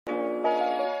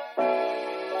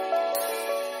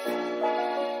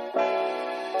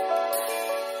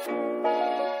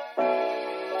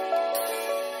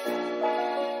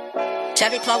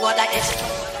prod.chavyplugg, all that is.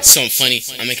 Something funny,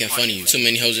 I'm making fun of you. Too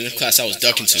many hoes in the class I was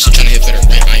ducking to. She tryna hit for the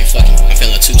rent, I ain't fucking. I'm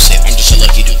feeling too safe, I'm just a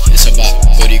lucky dude. It's about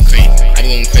go to Ukraine. I'm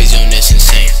going crazy on this,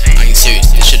 insane. I ain't serious,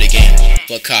 this shit a game.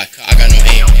 But cock, I got no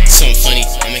aim. Something funny,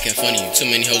 I'm making fun of you. Too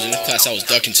many hoes in the class I was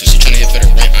ducking to. She tryna hit for the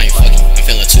rent, I ain't fucking. I'm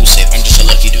feeling too safe, I'm just a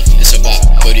lucky dude. It's about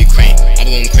go to Ukraine. I'm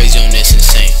going crazy on this,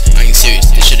 insane. I ain't serious,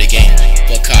 this shit a game.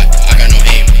 But cock, I got no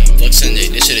aim. Fuck Sunday,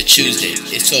 this shit a Tuesday.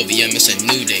 It's 12 AM, it's a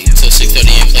new day. Till 6:30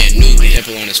 AM playing new game.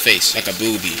 Nipple on his face like a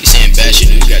booby. He saying bad shit,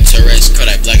 you got Tourette's. Cut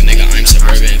that black nigga, I'm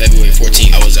suburban. February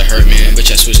 14, I was a hurt man. Bitch,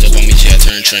 I switched up on me, she got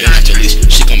turned train. After least,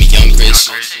 she call me Young Chris.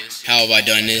 How have I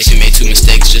done this? If you made 2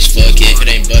 mistakes, just fuck it. If it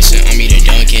ain't bustin', I'm either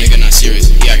dunking. Nigga not serious,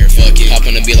 he out here fucking. Hop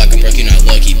on the beat like a perk, you know